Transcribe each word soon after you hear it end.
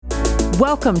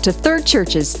Welcome to Third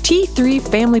Church's T3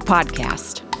 Family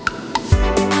Podcast.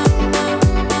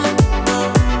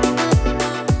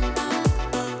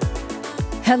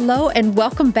 Hello and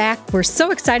welcome back. We're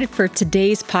so excited for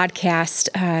today's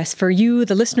podcast. For you,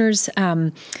 the listeners,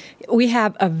 we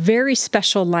have a very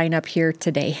special lineup here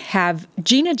today. Have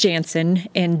Gina Jansen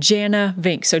and Jana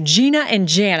Vink. So Gina and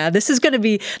Jana, that's going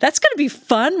to be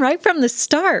fun right from the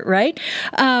start, right?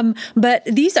 But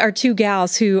these are two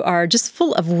gals who are just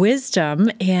full of wisdom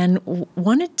and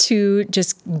wanted to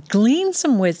just glean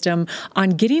some wisdom on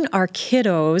getting our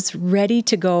kiddos ready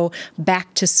to go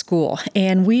back to school.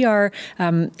 And we are,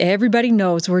 everybody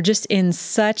knows we're just in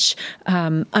such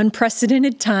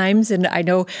unprecedented times. And I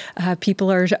know people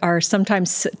are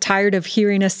sometimes tired of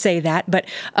hearing us say that, but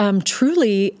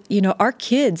truly, our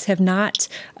kids have not,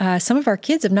 some of our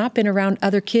kids have not been around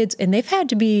other kids, and they've had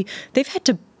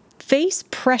to face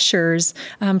pressures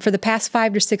for the past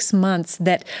 5 to 6 months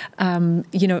that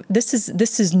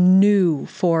this is new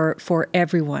for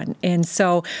everyone. And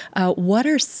so, what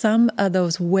are some of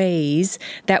those ways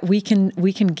that we can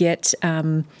get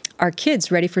our kids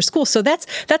ready for school? So that's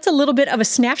a little bit of a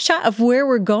snapshot of where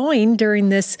we're going during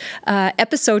this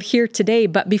episode here today.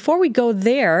 But before we go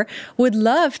there, would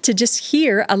love to just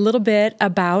hear a little bit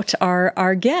about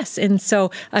our guests. And so,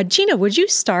 Gina, would you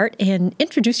start and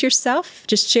introduce yourself?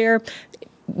 Just share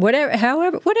whatever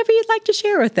you'd like to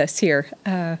share with us here.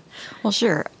 Well,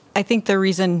 sure. I think the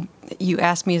reason you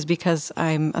asked me is because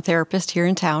I'm a therapist here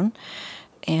in town,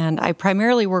 and I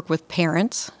primarily work with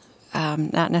parents.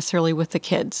 Not necessarily with the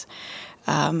kids.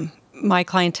 My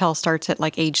clientele starts at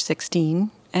like age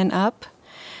 16 and up.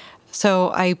 So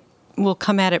I will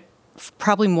come at it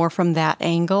probably more from that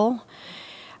angle.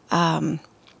 I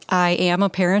am a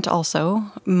parent also.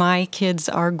 My kids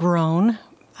are grown.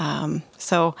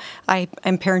 So I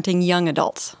am parenting young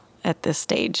adults at this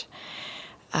stage.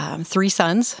 3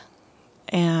 sons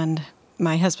and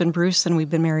my husband, Bruce, and we've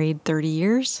been married 30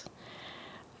 years.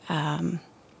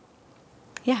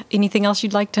 Yeah. Anything else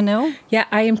you'd like to know? Yeah,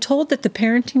 I am told that the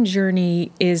parenting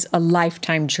journey is a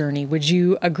lifetime journey. Would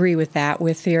you agree with that,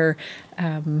 with your,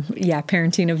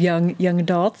 parenting of young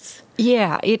adults?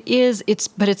 Yeah, it is.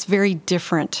 But it's very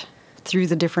different through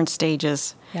the different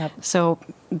stages. Yep. So,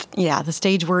 the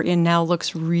stage we're in now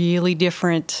looks really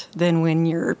different than when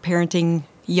you're parenting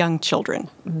young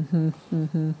children. Mm-hmm,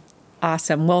 mm-hmm.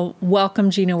 Awesome. Well, welcome,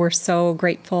 Gina. We're so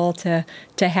grateful to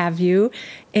have you.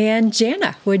 And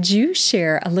Jana, would you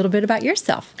share a little bit about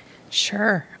yourself?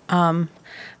 Sure.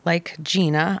 Like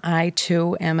Gina, I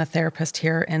too am a therapist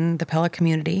here in the Pella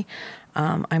community.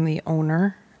 I'm the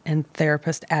owner and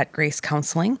therapist at Grace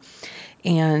Counseling.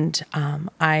 And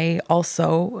I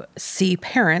also see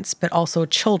parents, but also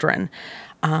children.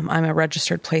 I'm a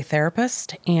registered play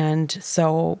therapist, and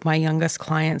so my youngest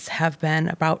clients have been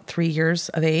about 3 years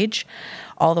of age,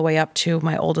 all the way up to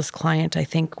my oldest client, I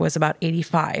think, was about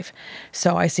 85.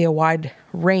 So I see a wide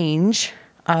range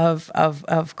of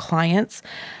clients,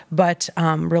 but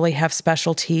really have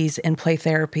specialties in play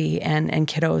therapy and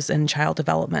kiddos and child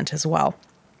development as well.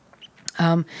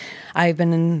 I've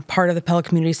been part of the Pella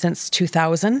community since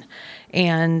 2000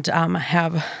 and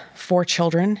have 4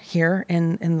 children here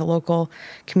in the local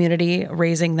community,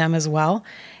 raising them as well.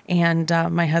 And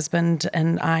my husband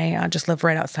and I just live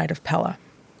right outside of Pella.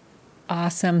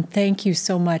 Awesome. Thank you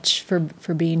so much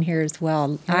for being here as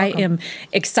well. I am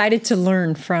excited to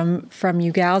learn from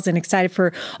you gals, and excited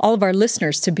for all of our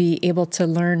listeners to be able to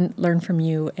learn from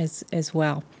you as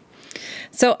well.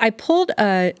 So I pulled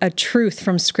a truth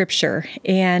from Scripture,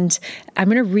 and I'm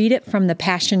going to read it from the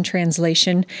Passion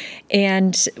Translation.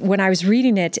 And when I was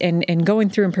reading it and going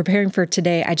through and preparing for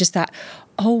today, I just thought,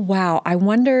 oh, wow, I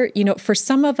wonder, for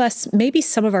some of us, maybe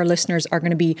some of our listeners are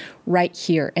going to be right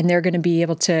here, and they're going to be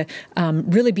able to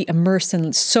really be immersed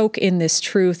and soak in this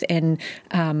truth, and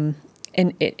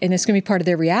it's going to be part of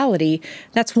their reality.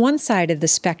 That's one side of the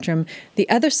spectrum. The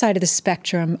other side of the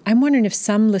spectrum, I'm wondering if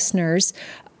some listeners,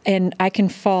 and I can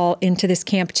fall into this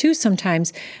camp too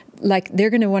sometimes, like they're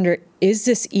going to wonder, is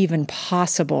this even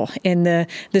possible? And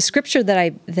the scripture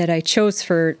that I chose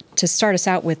to start us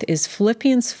out with is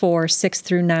Philippians 4, 6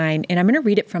 through 9. And I'm going to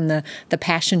read it from the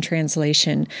Passion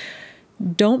Translation.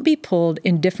 Don't be pulled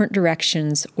in different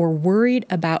directions or worried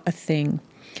about a thing.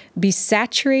 Be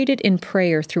saturated in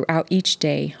prayer throughout each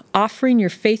day, offering your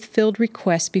faith-filled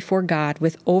requests before God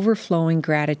with overflowing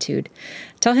gratitude.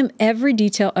 Tell Him every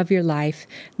detail of your life,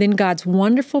 then God's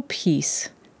wonderful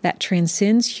peace that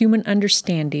transcends human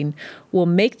understanding will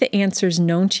make the answers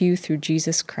known to you through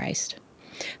Jesus Christ.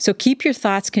 So keep your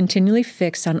thoughts continually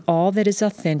fixed on all that is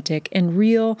authentic and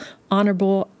real,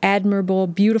 honorable, admirable,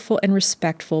 beautiful, and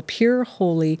respectful, pure,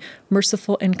 holy,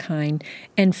 merciful, and kind,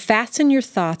 and fasten your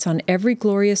thoughts on every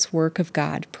glorious work of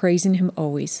God, praising Him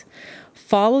always.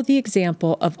 Follow the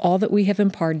example of all that we have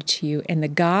imparted to you, and the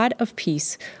God of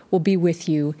peace will be with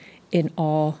you in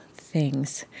all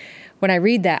things. When I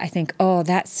read that, I think, oh,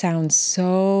 that sounds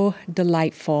so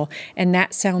delightful, and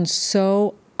that sounds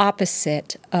so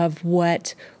opposite of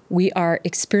what we are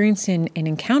experiencing and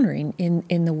encountering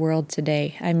in the world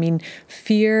today. I mean,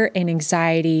 fear and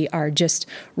anxiety are just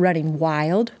running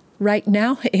wild right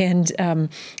now, and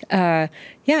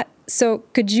so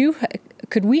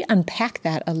could we unpack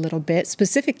that a little bit?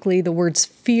 Specifically, the words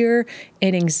fear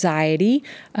and anxiety.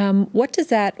 What does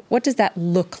that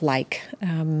look like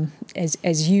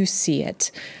as you see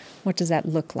it? What does that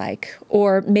look like?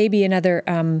 Or maybe another.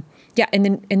 And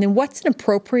then what's an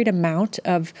appropriate amount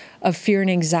of fear and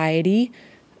anxiety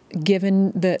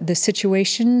given the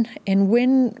situation? And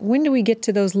when do we get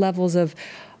to those levels of,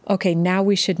 okay, now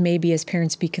we should maybe as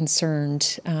parents be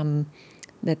concerned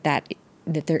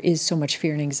that there is so much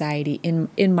fear and anxiety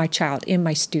in my child, in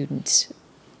my student?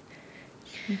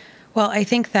 Well, I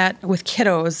think that with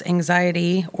kiddos,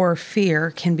 anxiety or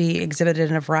fear can be exhibited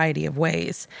in a variety of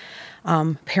ways.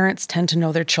 Parents tend to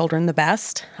know their children the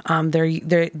best.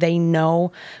 They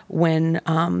know when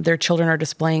their children are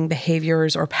displaying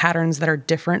behaviors or patterns that are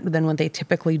different than what they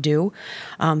typically do.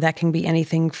 That can be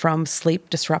anything from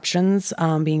sleep disruptions,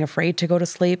 being afraid to go to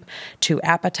sleep, to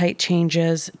appetite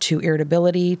changes, to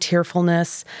irritability,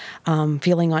 tearfulness,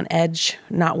 feeling on edge,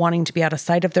 not wanting to be out of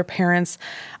sight of their parents.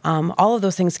 All of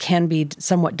those things can be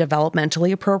somewhat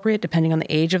developmentally appropriate depending on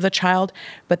the age of the child,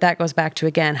 but that goes back to,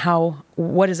 again,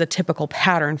 what is a typical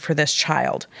pattern for this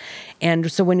child?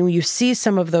 And so when you see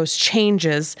some of those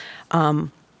changes,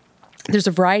 there's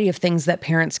a variety of things that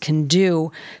parents can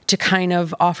do to kind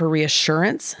of offer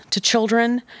reassurance to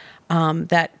children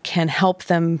that can help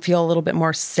them feel a little bit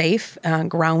more safe,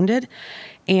 grounded.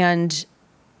 And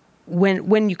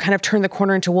when you kind of turn the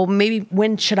corner into, well, maybe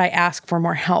when should I ask for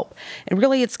more help? And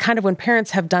really, it's kind of when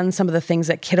parents have done some of the things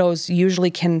that kiddos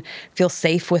usually can feel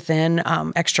safe within,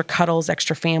 extra cuddles,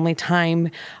 extra family time,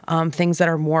 things that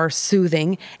are more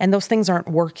soothing, and those things aren't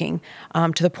working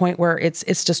to the point where it's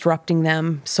disrupting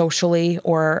them socially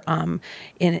or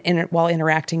while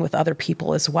interacting with other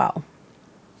people as well.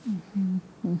 Mm-hmm.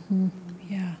 Mm-hmm.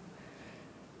 Yeah.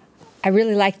 I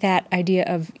really like that idea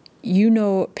of,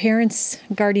 parents,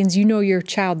 guardians, your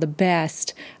child the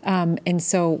best. And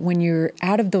so when you're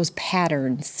out of those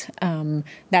patterns,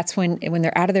 that's when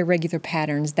they're out of their regular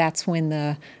patterns, that's when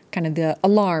the kind of the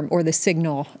alarm or the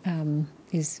signal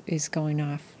is going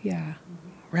off. Yeah.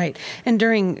 Right. And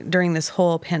during this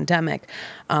whole pandemic,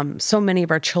 so many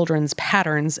of our children's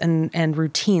patterns and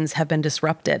routines have been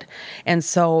disrupted. And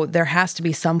so there has to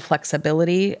be some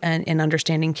flexibility in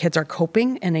understanding kids are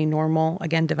coping in a normal,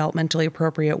 again, developmentally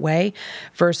appropriate way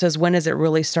versus when is it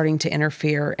really starting to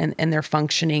interfere in their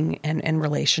functioning and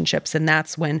relationships. And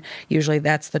that's when usually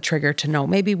that's the trigger to know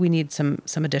maybe we need some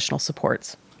additional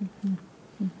supports. Mm-hmm.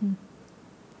 Mm-hmm.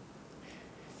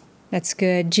 That's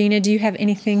good. Gina, do you have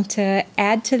anything to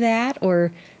add to that,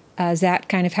 or is that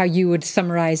kind of how you would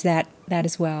summarize that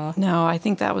as well? No, I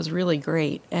think that was really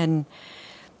great. And,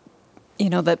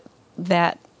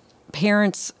 that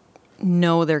parents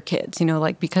know their kids,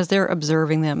 because they're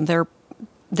observing them,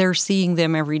 they're seeing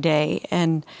them every day.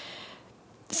 And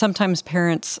sometimes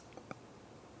parents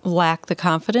lack the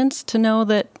confidence to know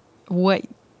that what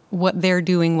they're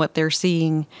doing, what they're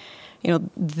seeing,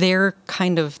 they're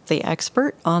kind of the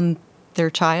expert on their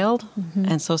child. Mm-hmm.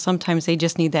 And so sometimes they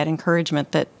just need that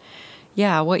encouragement that,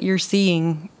 yeah, what you're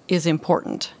seeing is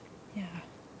important. Yeah.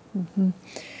 Mm-hmm.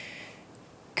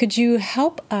 Could you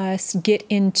help us get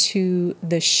into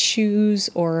the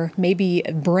shoes, or maybe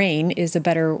brain is a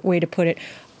better way to put it,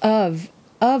 of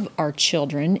our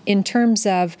children in terms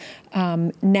of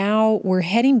now we're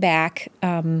heading back,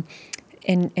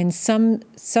 and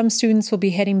some students will be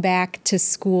heading back to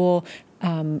school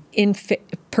in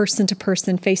person to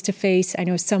person, face to face. I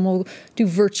know some will do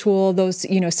virtual.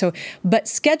 But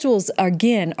schedules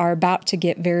again are about to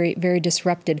get very, very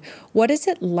disrupted. What is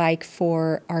it like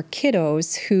for our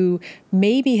kiddos who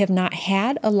maybe have not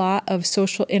had a lot of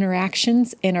social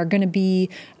interactions and are going to be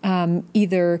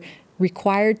either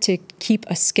required to keep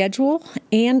a schedule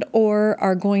and or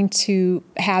are going to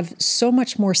have so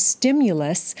much more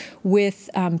stimulus with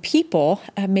people.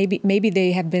 Maybe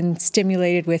they have been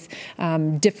stimulated with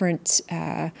different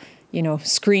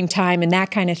screen time and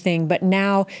that kind of thing. But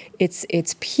now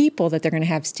it's people that they're going to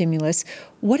have stimulus.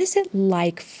 What is it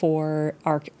like for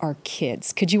our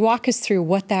kids? Could you walk us through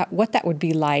what that would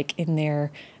be like in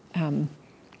their,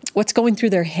 what's going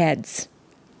through their heads?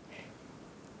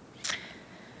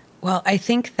 Well, I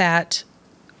think that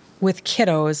with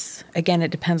kiddos, again,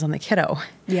 it depends on the kiddo.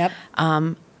 Yep.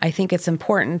 I think it's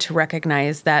important to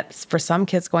recognize that for some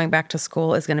kids, going back to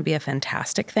school is going to be a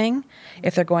fantastic thing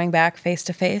if they're going back face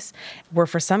to face, where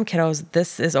for some kiddos,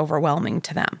 this is overwhelming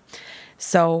to them.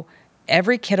 So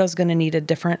every kiddo is going to need a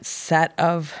different set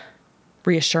of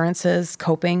reassurances,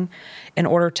 coping, in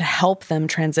order to help them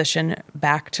transition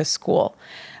back to school.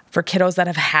 For kiddos that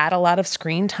have had a lot of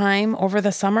screen time over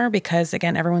the summer, because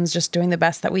again, everyone's just doing the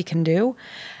best that we can do,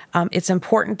 it's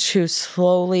important to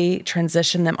slowly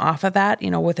transition them off of that,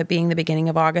 with it being the beginning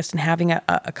of August and having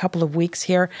a couple of weeks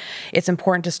here. It's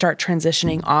important to start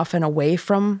transitioning off and away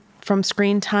from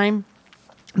screen time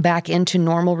back into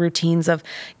normal routines of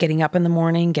getting up in the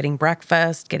morning, getting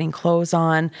breakfast, getting clothes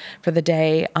on for the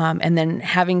day, and then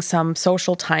having some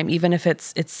social time, even if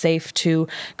it's safe to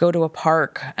go to a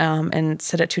park and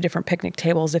sit at two different picnic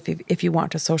tables if you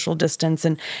want to social distance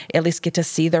and at least get to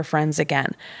see their friends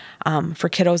again. For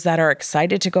kiddos that are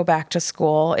excited to go back to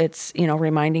school, it's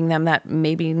reminding them that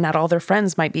maybe not all their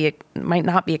friends might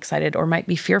not be excited or might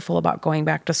be fearful about going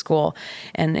back to school,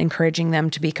 and encouraging them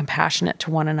to be compassionate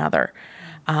to one another.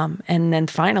 And then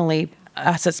finally,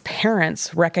 us as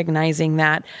parents recognizing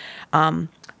that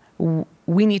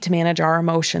we need to manage our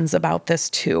emotions about this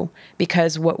too,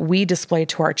 because what we display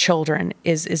to our children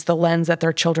is the lens that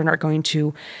their children are going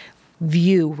to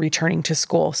view returning to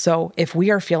school. So if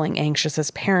we are feeling anxious as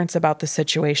parents about the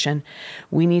situation,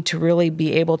 we need to really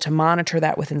be able to monitor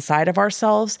that with inside of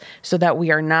ourselves so that we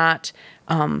are not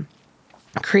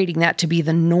creating that to be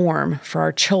the norm for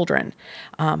our children.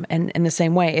 And in the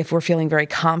same way, if we're feeling very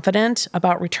confident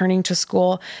about returning to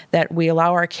school, that we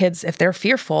allow our kids, if they're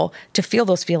fearful, to feel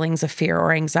those feelings of fear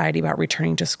or anxiety about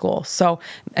returning to school. So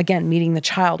again, meeting the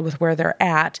child with where they're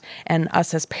at, and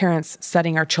us as parents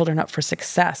setting our children up for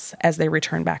success as they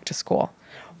return back to school.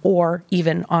 Or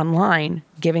even online,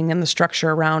 giving them the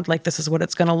structure around, like, this is what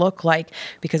it's going to look like,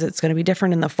 because it's going to be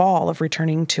different in the fall of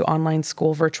returning to online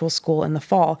school, virtual school in the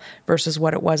fall versus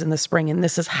what it was in the spring. And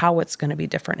this is how it's going to be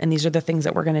different. And these are the things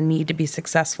that we're going to need to be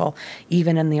successful,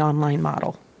 even in the online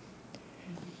model.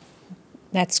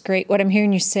 That's great. What I'm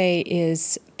hearing you say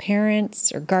is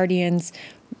parents or guardians,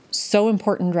 so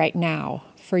important right now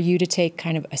for you to take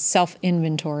kind of a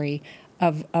self-inventory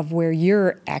of where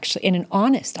you're actually in an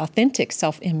honest, authentic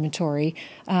self-inventory,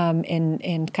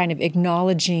 and kind of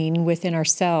acknowledging within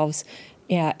ourselves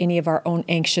any of our own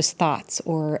anxious thoughts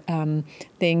or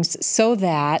things, so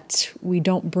that we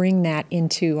don't bring that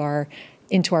into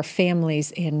our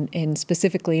families and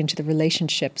specifically into the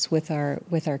relationships with our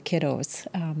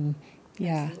kiddos.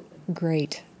 Yeah,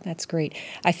 great. That's great.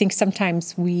 I think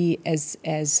sometimes we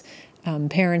as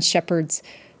parents, shepherds,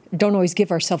 don't always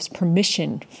give ourselves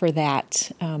permission for that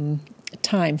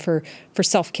time for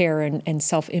self-care and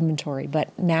self-inventory.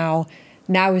 But now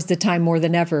is the time more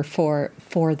than ever for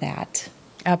that.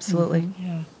 Absolutely. Mm-hmm.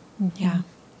 Yeah. Mm-hmm. Yeah.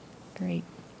 Great.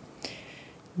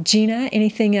 Gina,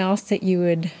 anything else that you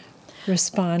would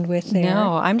respond with there?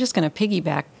 No, I'm just going to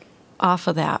piggyback off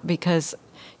of that, because,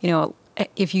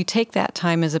 if you take that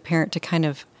time as a parent to kind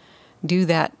of do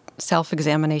that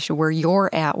self-examination where you're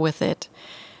at with it,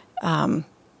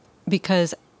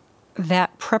 because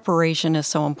that preparation is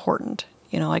so important.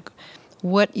 Like,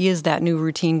 what is that new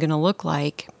routine going to look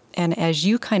like? And as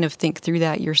you kind of think through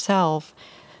that yourself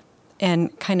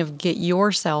and kind of get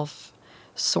yourself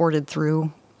sorted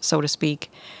through, so to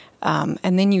speak, and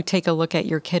then you take a look at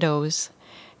your kiddos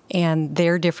and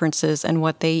their differences and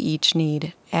what they each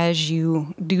need as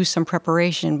you do some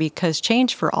preparation, because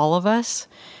change for all of us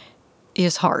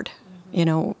is hard.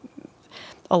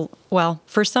 Well,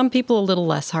 for some people a little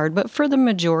less hard, but for the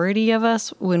majority of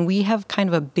us, when we have kind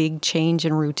of a big change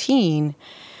in routine,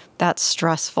 that's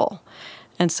stressful.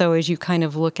 And so as you kind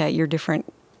of look at your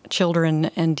different children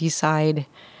and decide,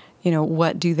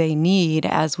 what do they need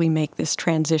as we make this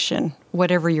transition,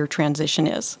 whatever your transition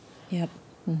is. Yep.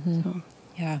 Mm-hmm. So.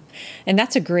 Yeah. And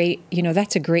that's a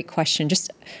great question.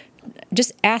 Just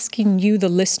asking you, the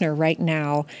listener, right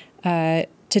now,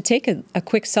 to take a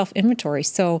quick self-inventory.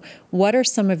 So what are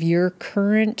some of your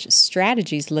current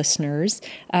strategies, listeners,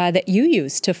 that you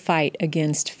use to fight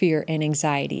against fear and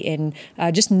anxiety? And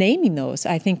just naming those,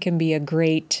 I think, can be a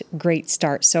great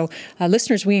start. So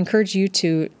listeners, we encourage you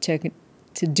to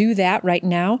do that right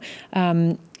now.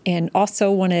 And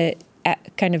also want to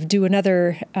kind of do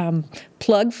another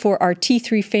plug for our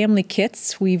T3 family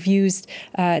kits. We've used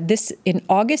this in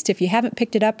August. If you haven't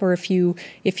picked it up, or if you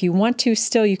want to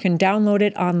still, you can download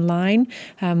it online.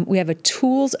 We have a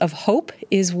Tools of Hope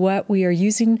is what we are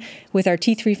using with our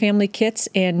T3 family kits.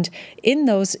 And in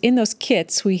those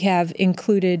kits, we have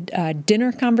included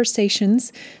dinner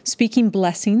conversations, speaking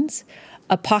blessings,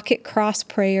 a pocket cross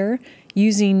prayer,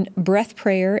 using breath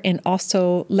prayer, and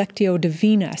also Lectio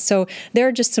Divina. So there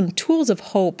are just some tools of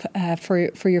hope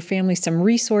for your family, some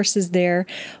resources there.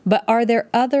 But are there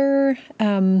other?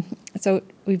 So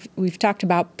we've talked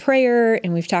about prayer,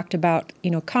 and we've talked about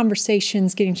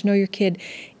conversations, getting to know your kid.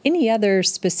 Any other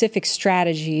specific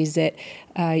strategies that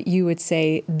you would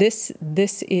say this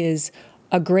is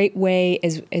a great way,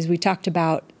 as we talked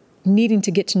about, needing to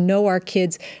get to know our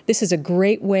kids? This is a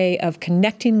great way of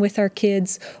connecting with our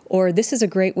kids, or this is a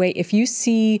great way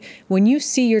when you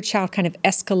see your child kind of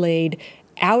escalate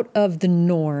out of the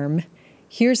norm,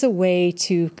 here's a way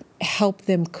to help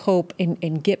them cope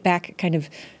and get back kind of,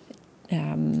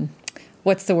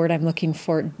 what's the word I'm looking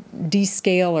for?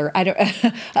 Descale, or I don't.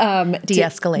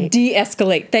 De-escalate.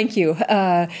 De-escalate. Thank you.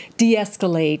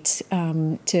 De-escalate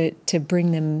to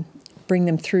bring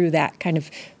them through that kind of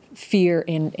fear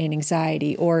and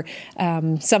anxiety, or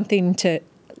something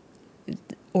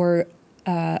or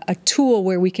a tool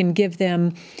where we can give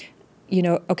them,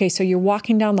 okay, so you're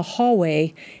walking down the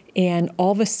hallway and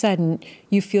all of a sudden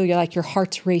you feel like your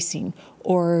heart's racing,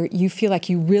 or you feel like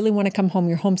you really want to come home,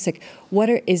 you're homesick.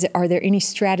 Are there any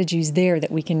strategies there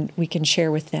that we can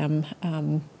share with them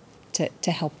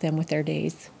to help them with their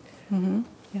days? Mm-hmm.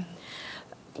 Yeah.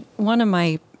 One of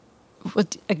my,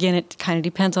 again, it kind of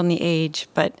depends on the age,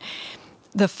 but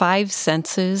the 5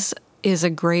 senses is a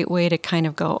great way to kind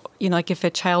of go, like if a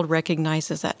child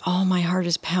recognizes that, oh, my heart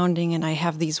is pounding and I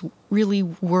have these really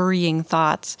worrying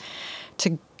thoughts,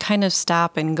 to kind of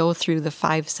stop and go through the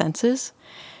 5 senses.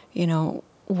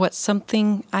 What's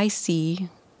something I see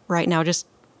right now? Just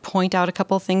point out a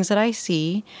couple of things that I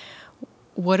see.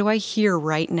 What do I hear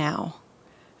right now?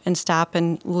 And stop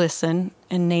and listen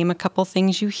and name a couple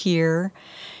things you hear.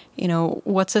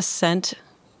 What's a scent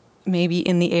maybe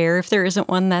in the air? If there isn't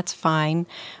one, that's fine.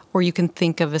 Or you can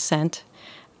think of a scent.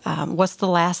 What's the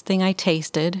last thing I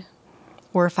tasted?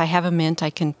 Or if I have a mint,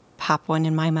 I can pop one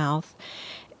in my mouth.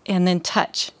 And then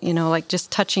touch, like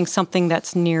just touching something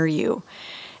that's near you.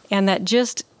 And that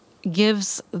just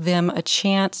gives them a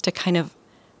chance to kind of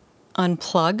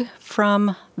unplug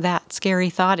from that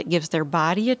scary thought. It gives their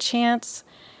body a chance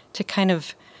to kind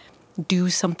of do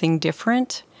something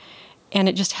different. And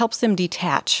it just helps them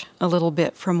detach a little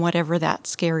bit from whatever that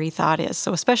scary thought is.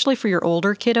 So especially for your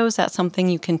older kiddos, that's something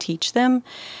you can teach them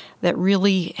that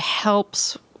really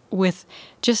helps with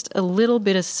just a little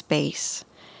bit of space.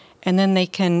 And then they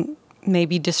can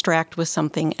maybe distract with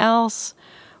something else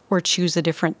or choose a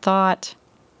different thought.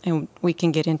 And we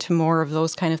can get into more of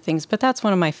those kind of things. But that's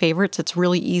one of my favorites. It's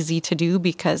really easy to do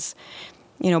because,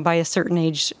 by a certain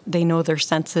age, they know their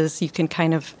senses. You can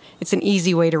it's an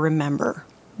easy way to remember.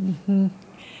 Mm-hmm.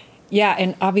 Yeah,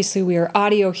 and obviously we are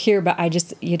audio here, but I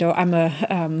just, I'm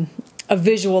a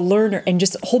visual learner, and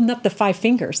just holding up the 5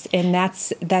 fingers, and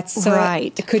that's so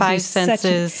right. It could 5 be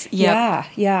senses.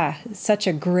 Yeah, such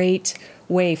a great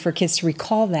way for kids to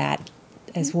recall that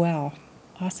as well.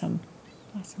 Awesome.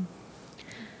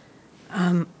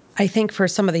 I think for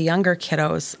some of the younger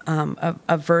kiddos,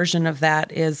 a version of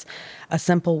that is a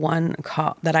simple one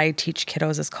that I teach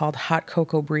kiddos is called hot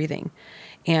cocoa breathing.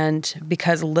 And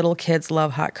because little kids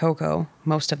love hot cocoa,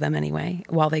 most of them anyway,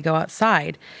 while they go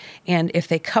outside, and if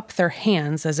they cup their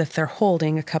hands as if they're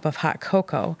holding a cup of hot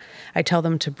cocoa, I tell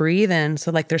them to breathe in so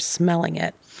like they're smelling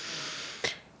it.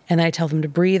 And I tell them to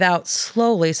breathe out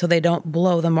slowly so they don't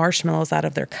blow the marshmallows out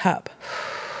of their cup.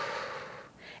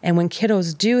 And when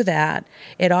kiddos do that,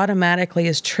 it automatically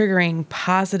is triggering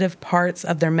positive parts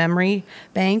of their memory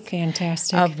bank.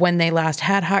 Fantastic. Of when they last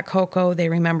had hot cocoa. They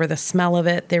remember the smell of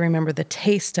it. They remember the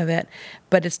taste of it.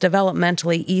 But it's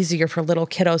developmentally easier for little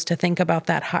kiddos to think about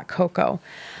that hot cocoa.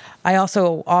 I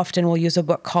also often will use a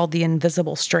book called The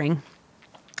Invisible String.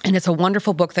 And it's a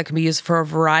wonderful book that can be used for a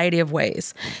variety of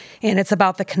ways. And it's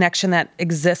about the connection that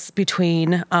exists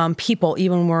between people,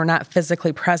 even when we're not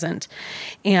physically present.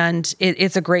 And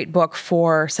it's a great book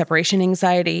for separation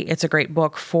anxiety. It's a great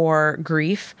book for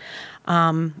grief.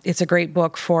 It's a great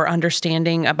book for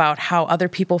understanding about how other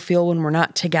people feel when we're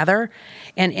not together.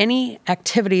 And any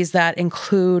activities that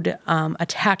include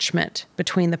attachment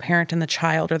between the parent and the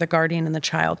child, or the guardian and the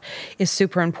child, is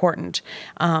super important.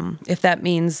 If that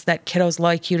means that kiddos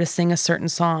like you to sing a certain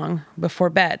song before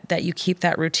bed, that you keep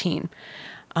that routine.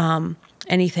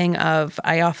 anything of,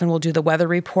 I often will do the weather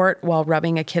report while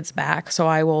rubbing a kid's back. So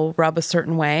I will rub a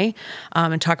certain way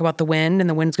and talk about the wind, and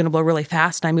the wind's going to blow really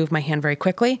fast, and I move my hand very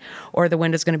quickly, or the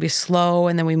wind is going to be slow,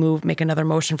 and then we make another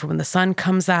motion for when the sun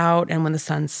comes out and when the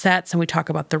sun sets, and we talk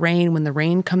about the rain when the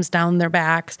rain comes down their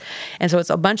backs. And so it's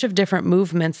a bunch of different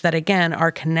movements that, again,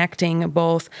 are connecting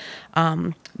both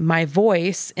my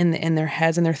voice in their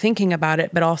heads, and they're thinking about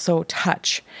it, but also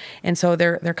touch. And so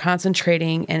they're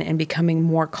concentrating and becoming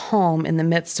more calm in the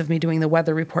midst of me doing the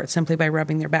weather report simply by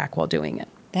rubbing their back while doing it.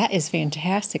 That is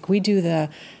fantastic. We do the,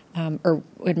 or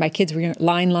when my kids were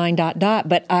line, dot, dot,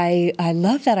 but I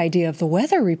love that idea of the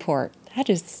weather report.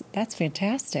 That's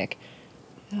fantastic.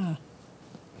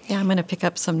 Yeah, I'm going to pick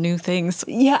up some new things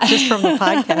just from the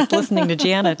podcast listening to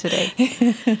Jana today.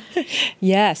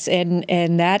 Yes, and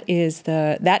that is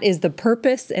the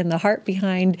purpose and the heart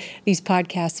behind these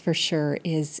podcasts for sure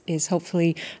is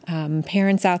hopefully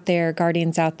parents out there,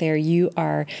 guardians out there, you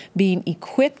are being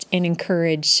equipped and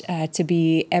encouraged to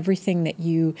be everything that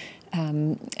you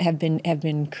have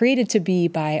been created to be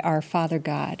by our Father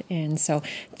God. And so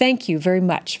thank you very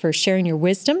much for sharing your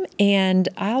wisdom. And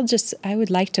I would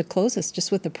like to close this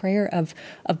just with a prayer of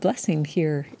blessing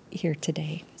here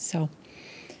today. So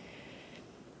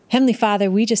Heavenly Father,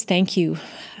 we just thank you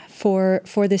for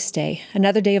this day,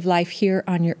 another day of life here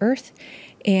on your earth.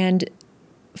 And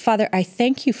Father, I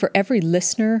thank you for every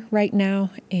listener right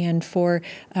now and for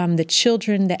the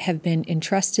children that have been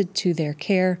entrusted to their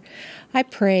care. I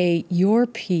pray your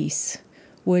peace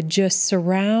would just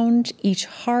surround each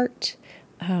heart,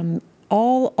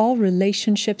 all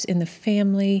relationships in the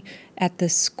family, at the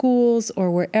schools, or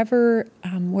wherever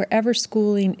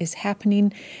schooling is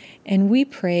happening. And we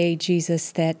pray,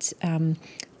 Jesus, that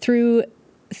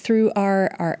through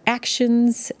our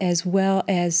actions as well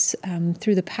as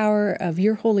through the power of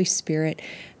your Holy Spirit,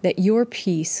 that your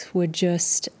peace would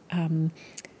just,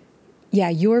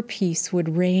 your peace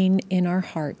would reign in our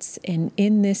hearts and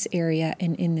in this area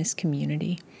and in this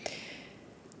community.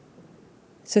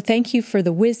 So thank you for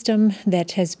the wisdom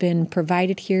that has been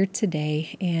provided here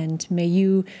today, and may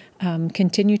you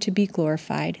continue to be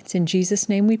glorified. It's in Jesus'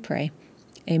 name we pray.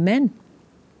 Amen.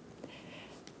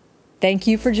 Thank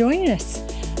you for joining us.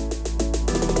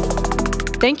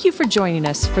 Thank you for joining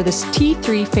us for this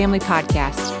T3 Family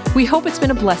Podcast. We hope it's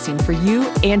been a blessing for you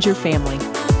and your family.